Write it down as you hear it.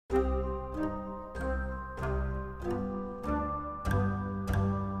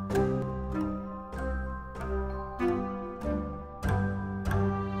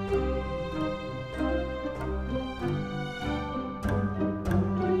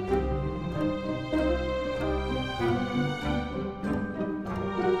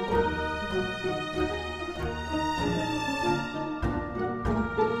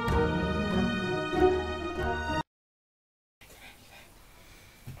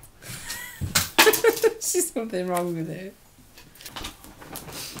There's something wrong with it.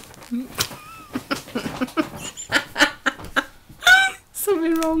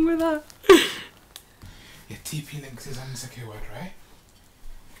 Something wrong with that. Your TP links is unsecured, right?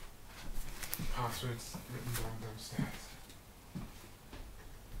 Password's written down downstairs.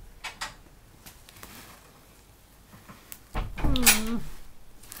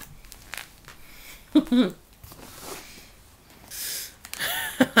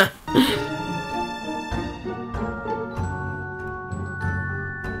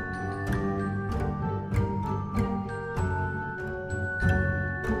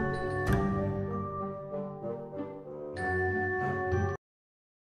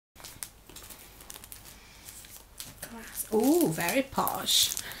 Oh, very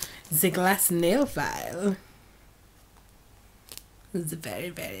posh. The glass nail file. It's very,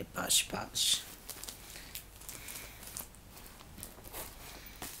 very posh.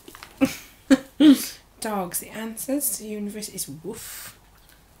 Dogs, the answers to the universe is woof.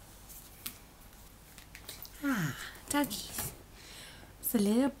 Ah, doggies. It's a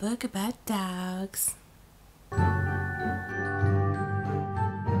little book about dogs.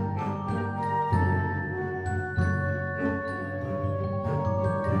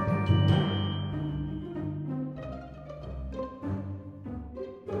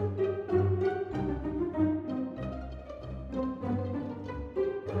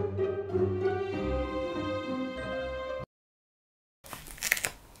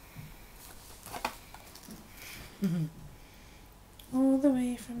 All the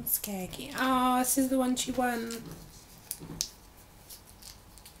way from Skaggy. Oh, this is the one she won.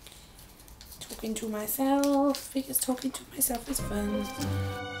 Talking to myself, because talking to myself is fun.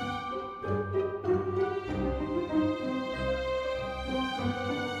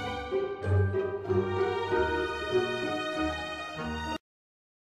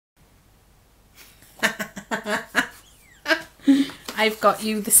 I've got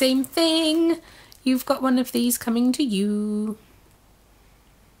you the same thing. You've got one of these coming to you.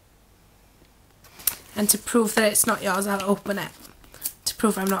 And to prove that it's not yours, I'll open it. To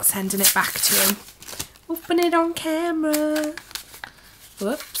prove I'm not sending it back to you. Open it on camera.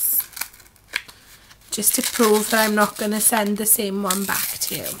 Whoops. Just to prove that I'm not going to send the same one back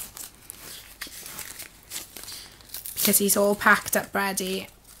to you. Because he's all packed up ready.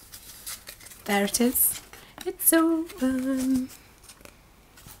 There it is. It's open.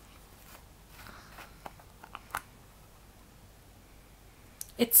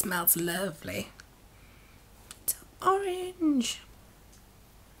 It smells lovely. It's orange.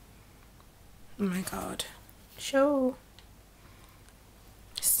 Oh my god. Show.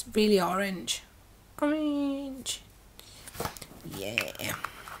 It's really orange. Orange. Yeah.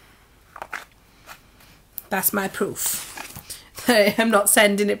 That's my proof. I'm not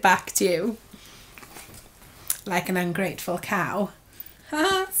sending it back to you. Like an ungrateful cow.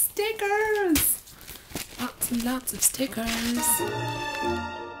 Ah, stickers! Lots and lots of stickers.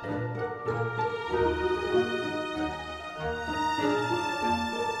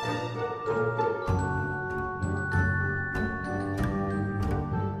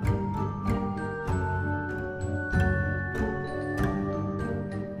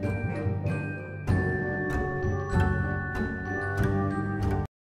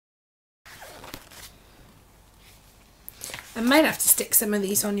 I might have to stick some of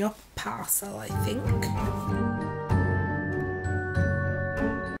these on your parcel, I think.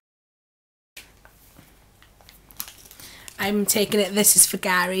 I'm taking it this is for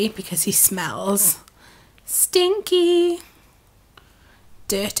Gary because he smells stinky.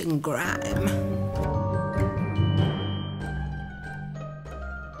 Dirt and grime.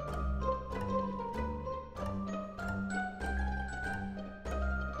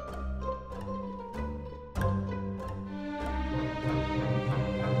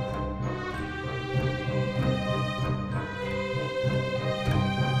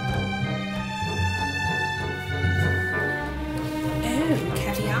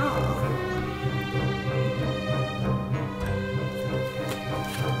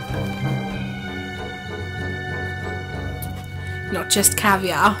 Not just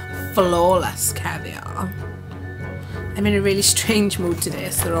caviar, flawless caviar. I'm in a really strange mood today,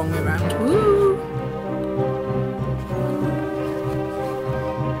 it's the wrong way around. Woo!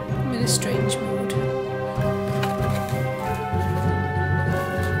 I'm in a strange mood.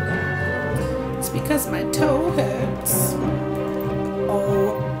 It's because my toe hurts.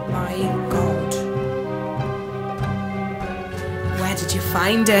 Oh my god. Where did you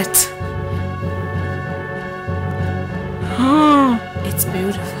find it? It's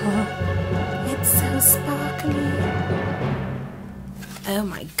beautiful. It's so sparkly. Oh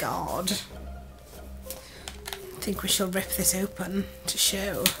my god. think we shall rip this open to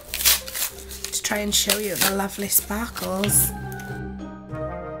try and show you the lovely sparkles.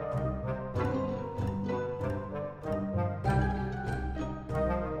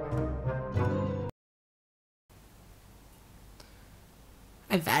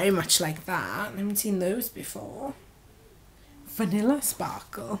 I very much like that. I haven't seen those before. Vanilla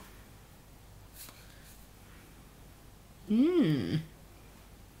sparkle. Mmm.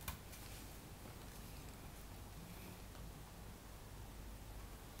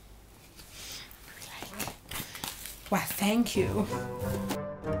 Well, thank you.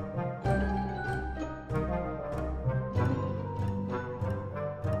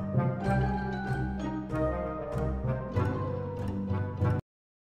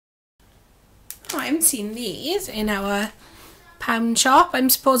 I haven't seen these in our pound shop. I'm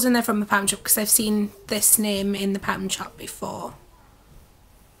supposing they're from the pound shop because I've seen this name in the pound shop before.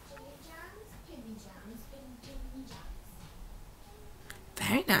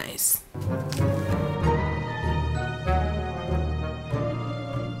 Very nice.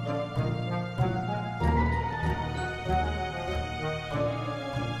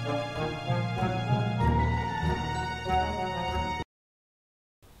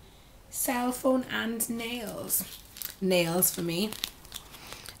 Cell phone and nails. Nails for me.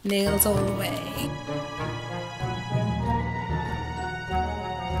 Nails all the way.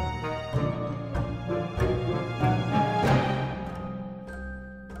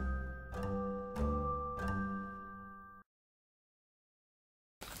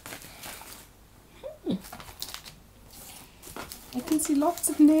 I can see lots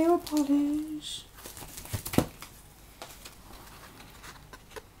of nail polish.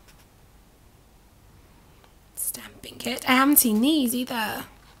 Stamping kit. I haven't seen these either.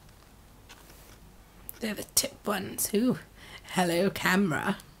 They're the tip ones. Ooh. Hello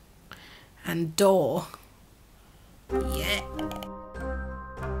camera. And door. Yeah.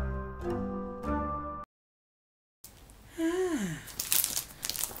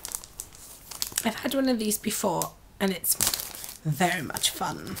 I've had one of these before and it's very much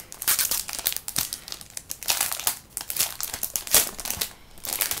fun.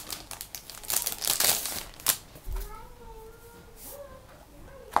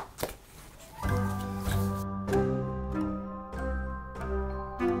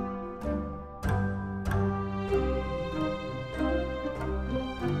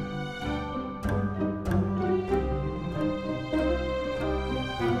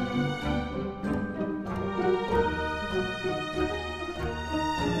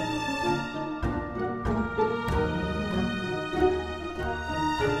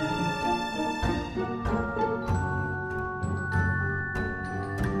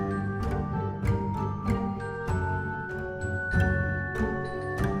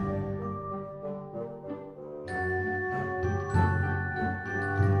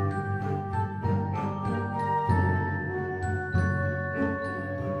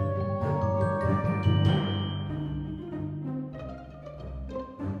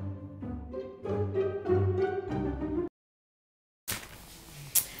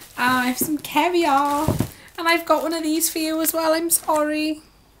 I have some caviar and I've got one of these for you as well. I'm sorry.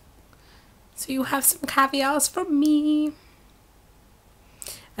 So you have some caviars from me.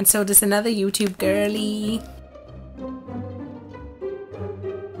 And so does another YouTube girly.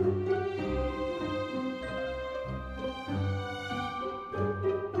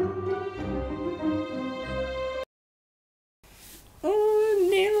 Oh,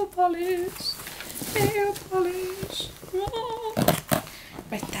 nail polish. Nail polish. Oh.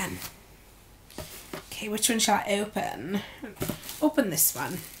 Right then. Okay, which one shall I open? Open this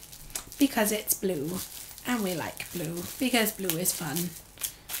one because it's blue and we like blue because blue is fun.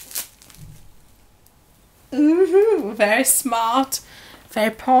 Ooh, very smart,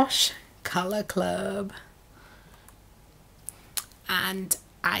 very posh. Colour Club. And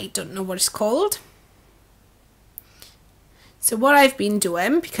I don't know what it's called. So what I've been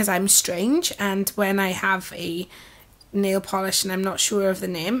doing, because I'm strange and when I have a nail polish and I'm not sure of the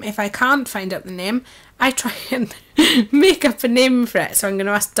name, if I can't find out the name, I try and make up a name for it. So I'm going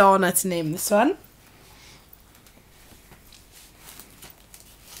to ask Donna to name this one.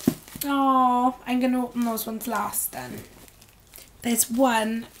 Oh, I'm going to open those ones last then. There's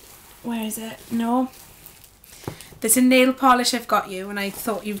one, where is it? No. There's a nail polish I've got you and I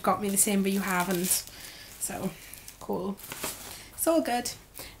thought you've got me the same but you haven't. So, cool. It's all good.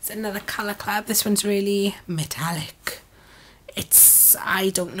 It's another Colour Club. This one's really metallic. It's, I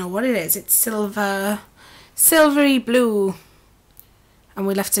don't know what it is. It's silvery blue. And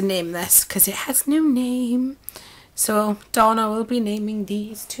we'll have to name this because it has no name. So Donna will be naming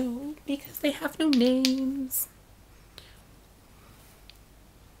these too because they have no names.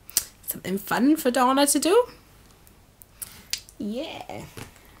 Something fun for Donna to do. Yeah.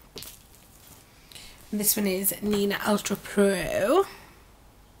 This one is Nina Ultra Pro.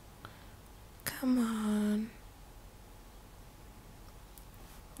 Come on.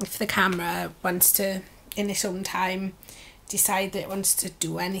 If the camera wants to, in its own time, decide that it wants to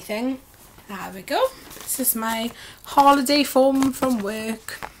do anything. There we go. This is my holiday foam from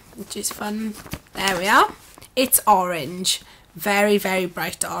work, which is fun. There we are. It's orange. Very, very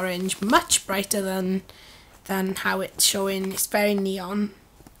bright orange. Much brighter than how it's showing. It's very neon.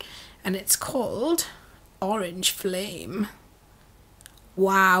 And it's called Orange Flame.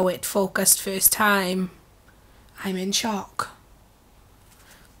 Wow, it focused first time. I'm in shock.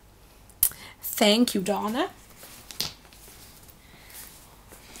 Thank you, Donna.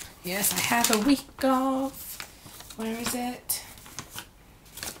 Yes, I have a week off. Where is it?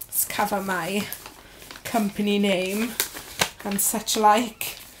 Let's cover my company name and such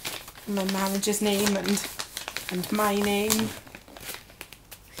like. My manager's name and my name.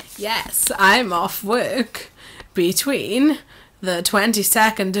 Yes, I'm off work between the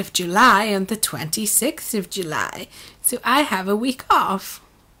 22nd of July and the 26th of July. So I have a week off.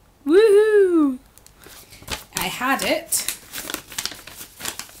 Woohoo! I had it.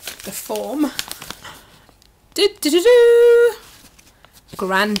 The form. Do-do-do-do!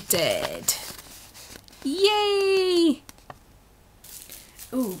 Granted. Yay!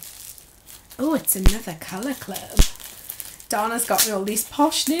 Ooh. Oh, it's another colour club. Donna's got me all these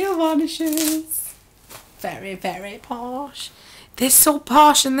posh nail varnishes. Very, very posh. They're so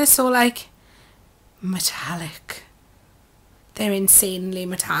posh and they're so like metallic. They're insanely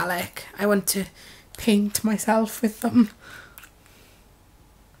metallic. I want to paint myself with them.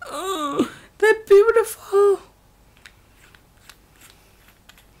 Oh, they're beautiful.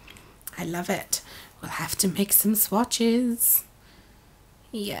 I love it. We'll have to make some swatches.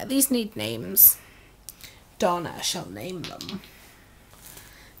 Yeah, these need names. Donna shall name them.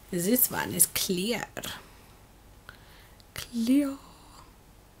 This one is clear. Clear.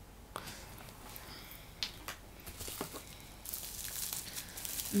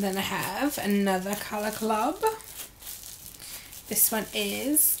 And then I have another colour club. This one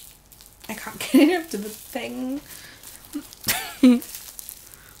is, I can't get it up to the thing.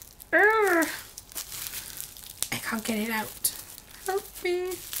 I can't get it out. Help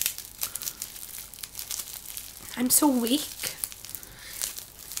me. I'm so weak.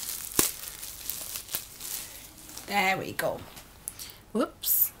 There we go.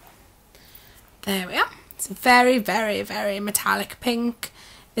 Whoops. There we are. It's very, very, very metallic pink.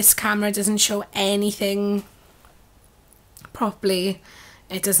 This camera doesn't show anything properly.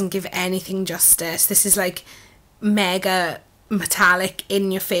 It doesn't give anything justice. This is like mega metallic in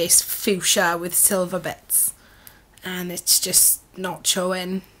your face fuchsia with silver bits. And it's just not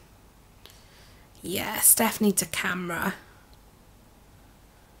showing. Yeah, Steph needs a camera.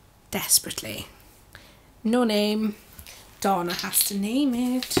 Desperately. No name. Donna has to name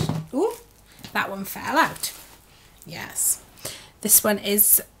it. Ooh, that one fell out. Yes. This one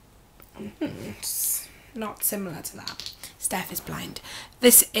is not similar to that. Steph is blind.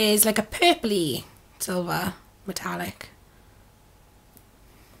 This is like a purpley silver metallic.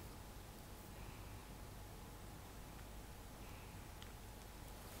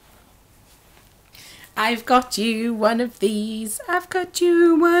 I've got you one of these. I've got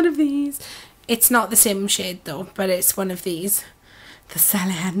you one of these. It's not the same shade though, but it's one of these. The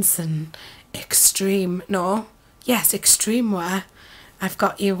Sally Hansen Extreme. No. Yes, Extreme wear. I've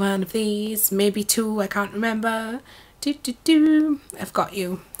got you one of these. Maybe two. I can't remember. I've got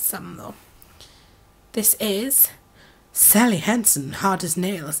you some though. This is Sally Hansen Hard as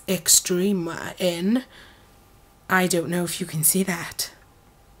Nails Extreme wear in. I don't know if you can see that.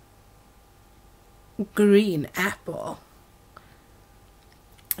 Green apple.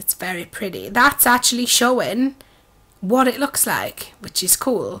 It's very pretty. That's actually showing what it looks like, which is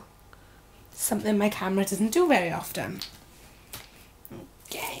cool. Something my camera doesn't do very often.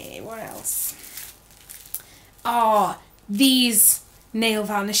 Okay, what else? Oh, these nail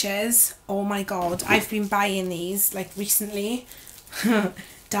varnishes. Oh my god, I've been buying these like recently.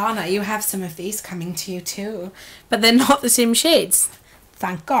 Donna, you have some of these coming to you too. But they're not the same shades.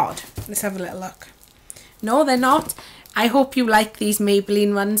 Thank God. Let's have a little look. No, they're not. I hope you like these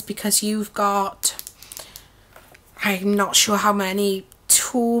Maybelline ones because you've got, I'm not sure how many,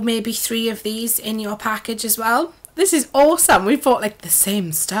 2, maybe 3 of these in your package as well. This is awesome. We bought like the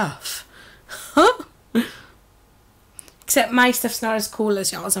same stuff. Except my stuff's not as cool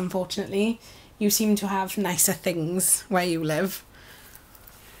as yours, unfortunately. You seem to have nicer things where you live.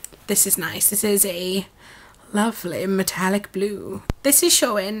 This is nice. This is a Lovely metallic blue. This is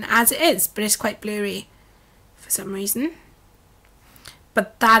showing as it is, but it's quite blurry for some reason.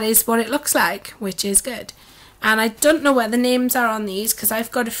 But that is what it looks like, which is good. And I don't know where the names are on these because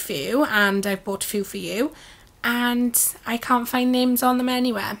I've got a few and I've bought a few for you. And I can't find names on them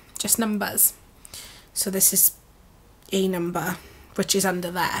anywhere, just numbers. So this is a number, which is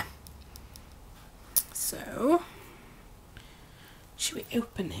under there. So, should we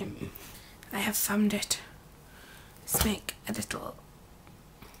open him? I have found it. Let's make a little...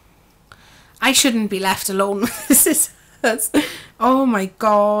 I shouldn't be left alone with the scissors. Oh my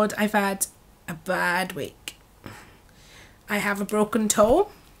god, I've had a bad week. I have a broken toe.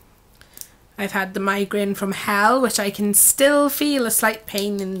 I've had the migraine from hell, which I can still feel a slight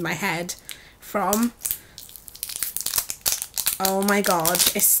pain in my head from. Oh my god,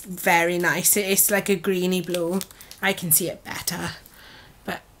 it's very nice. It's like a greeny blue. I can see it better.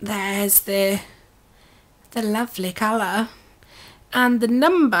 But there's the lovely colour. And the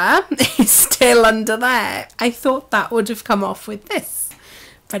number is still under there. I thought that would have come off with this,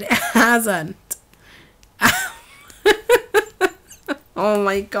 but it hasn't. Oh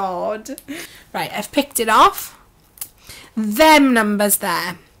my god. Right, I've picked it off. Them numbers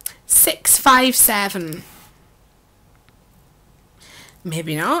there. 657.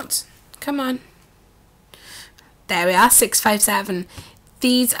 Maybe not. Come on. There we are, 657.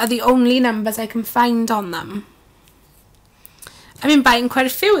 These are the only numbers I can find on them. I've been buying quite a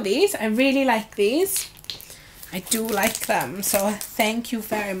few of these. I really like these. I do like them, so thank you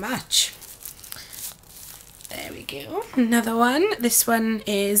very much. There we go. Another one. This one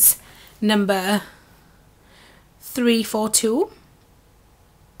is number 342.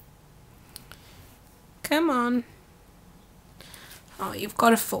 Come on. Oh, you've got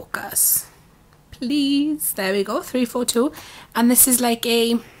to focus. Please. There we go. 342. And this is like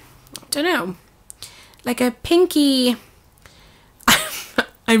a, I don't know, like a pinky...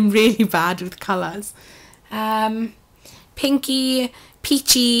 I'm really bad with colours. Pinky,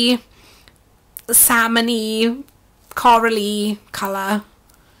 peachy, salmony, corally colour.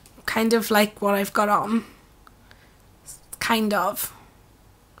 Kind of like what I've got on. Kind of.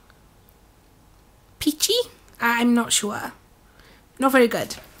 Peachy? I'm not sure. Not very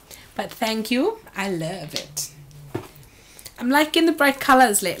good. But thank you. I love it. I'm liking the bright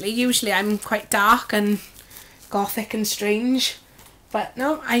colours lately. Usually I'm quite dark and gothic and strange. But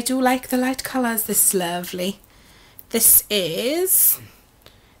no, I do like the light colours. This is lovely. This is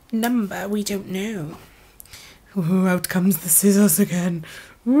number we don't know. Ooh, out comes the scissors again.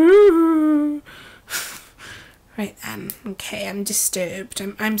 Woo! Right then. Okay, I'm disturbed.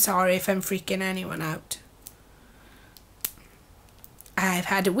 I'm sorry if I'm freaking anyone out. I've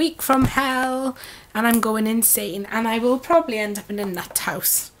had a week from hell and I'm going insane, and I will probably end up in a nut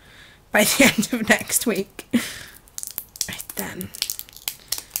house by the end of next week. Right then.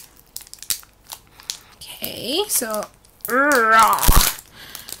 Okay, so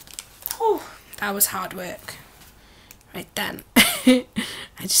oh, that was hard work. Right then. I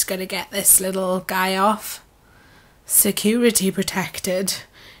just gotta get this little guy off. Security protected.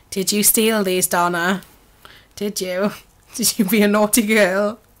 Did you steal these, Donna? Did you? Did you be a naughty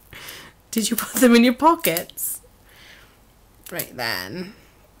girl? Did you put them in your pockets? Right then.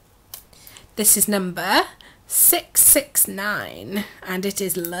 This is number 669 and it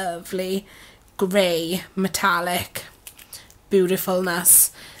is lovely grey metallic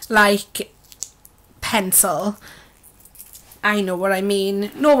beautifulness, like pencil. I know what I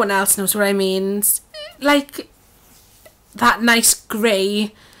mean. No one else knows what I mean. Like that nice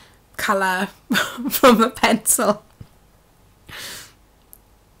grey colour from a pencil.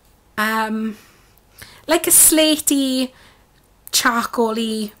 Like a slaty,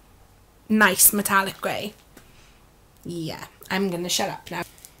 charcoaly, nice metallic grey. Yeah, I'm gonna shut up now.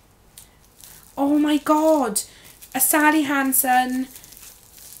 Oh my god, a Sally Hansen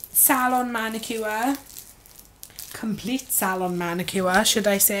salon manicure. Complete salon manicure, should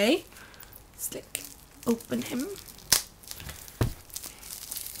I say. Let's like open him.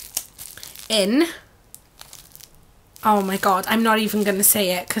 In. Oh my god, I'm not even going to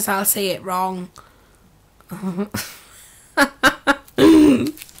say it because I'll say it wrong.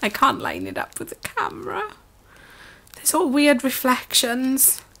 I can't line it up with the camera. There's all weird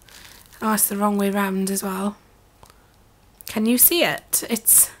reflections. Oh, it's the wrong way round as well. Can you see it?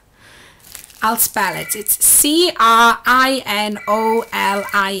 It's... I'll spell it. It's C-R-I-N-O-L-I-N-E.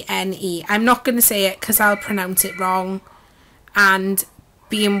 I'm not going to say it because I'll pronounce it wrong. And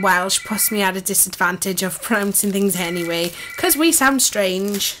being Welsh puts me at a disadvantage of pronouncing things anyway, because we sound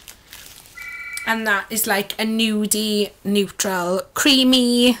strange. And that is like a nudie, neutral,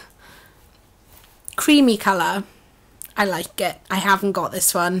 creamy creamy colour. I like it. I haven't got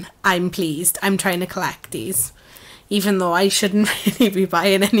this one. I'm pleased. I'm trying to collect these. Even though I shouldn't really be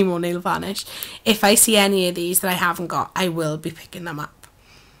buying any more nail varnish. If I see any of these that I haven't got, I will be picking them up.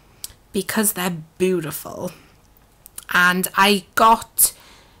 Because they're beautiful. And I got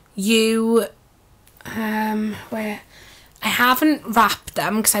you... where... I haven't wrapped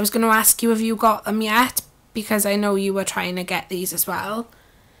them because I was going to ask you if you got them yet. Because I know you were trying to get these as well.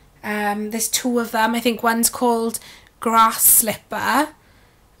 There's 2 of them. I think one's called Grass Slipper.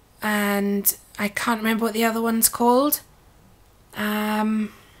 And I can't remember what the other one's called. But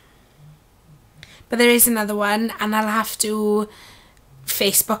there is another one. And I'll have to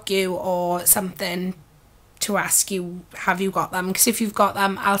Facebook you or something to ask you, have you got them? Because if you've got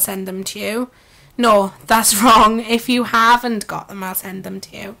them, I'll send them to you. No, that's wrong. If you haven't got them, I'll send them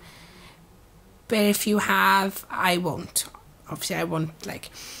to you. But if you have, I won't. Obviously, I won't, like,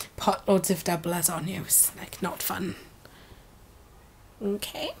 put loads of doublers on you. It's, like, not fun.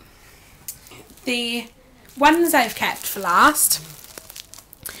 Okay. The ones I've kept for last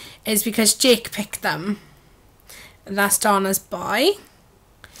is because Jake picked them. And that's Donna's boy.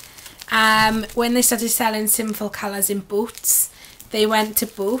 When they started selling Sinful Colours in Boots, they went to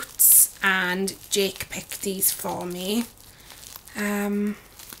Boots and Jake picked these for me.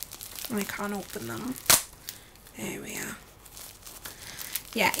 I can't open them. There we are.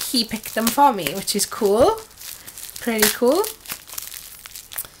 Yeah, he picked them for me, which is cool. Pretty cool.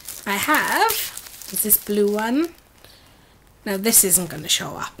 I have is this blue one. Now this isn't going to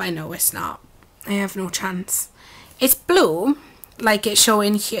show up. I know it's not. I have no chance. It's blue, like it's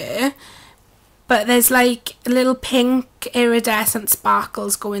showing here. But there's like little pink iridescent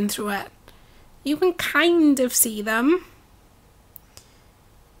sparkles going through it. You can kind of see them.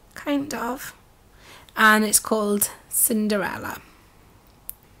 Kind of. And it's called Cinderella.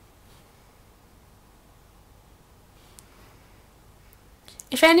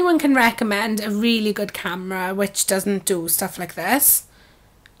 If anyone can recommend a really good camera which doesn't do stuff like this,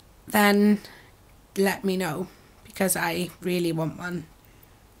 then let me know, because I really want one.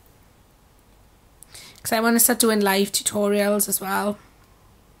 Because I want to start doing live tutorials as well.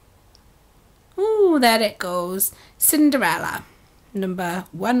 Ooh, there it goes. Cinderella, number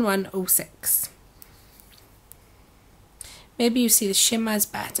 1106. Maybe you see the shimmers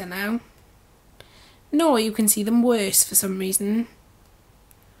better now. No, you can see them worse for some reason.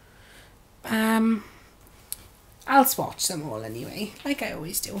 I'll swatch them all anyway, like I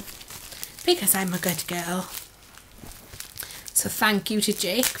always do, because I'm a good girl. So thank you to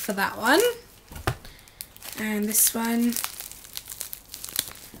Jake for that one. And this one,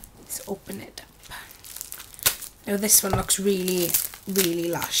 let's open it up. Now this one looks really, really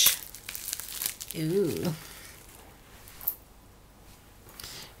lush. Ooh.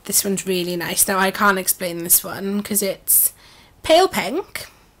 This one's really nice. Now I can't explain this one because it's pale pink,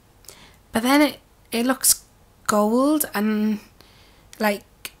 but then it looks gold and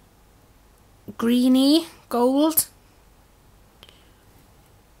like greeny gold.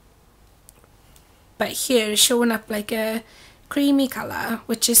 But here it's showing up like a creamy colour,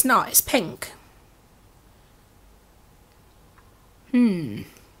 which is not, it's pink. And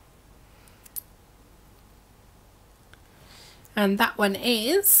that one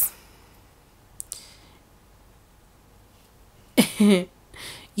is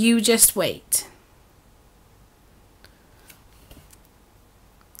You Just Wait.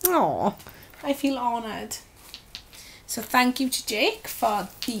 Oh, I feel honoured. So thank you to Jake for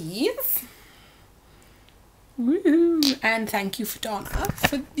these. Woo! And thank you for Donna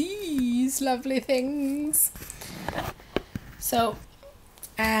for these lovely things. So,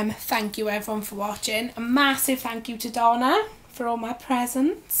 thank you everyone for watching. A massive thank you to Donna for all my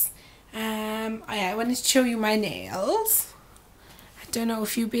presents. I wanted to show you my nails. I don't know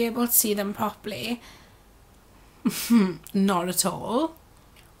if you'll be able to see them properly. Not at all.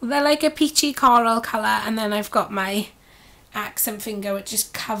 They're like a peachy coral colour, and then I've got my accent finger, which is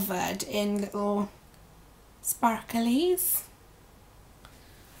covered in little sparklies.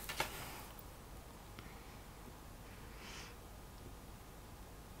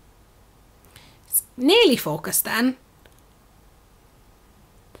 It's nearly focused then.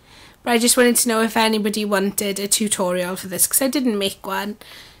 But I just wanted to know if anybody wanted a tutorial for this, because I didn't make one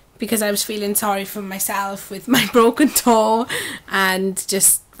because I was feeling sorry for myself with my broken toe and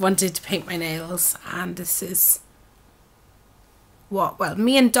just wanted to paint my nails. And this is what, well,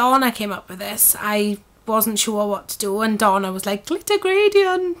 me and Donna came up with this. I wasn't sure what to do, and Donna was like glitter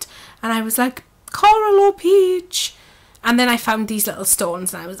gradient, and I was like coral or peach, and then I found these little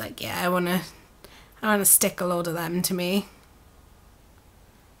stones and I was like, yeah, I wanna stick a load of them to me.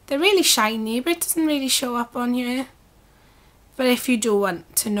 They're really shiny, but it doesn't really show up on here. But if you do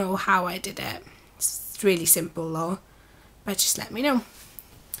want to know how I did it, it's really simple though, but just let me know.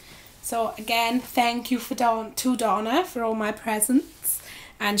 So again, thank you to Donna for all my presents,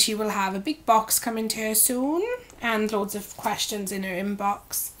 and she will have a big box coming to her soon and loads of questions in her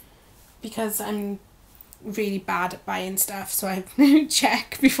inbox, because I'm really bad at buying stuff, so I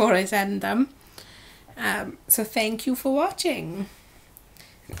check before I send them. So thank you for watching.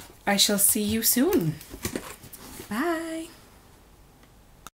 I shall see you soon. Bye.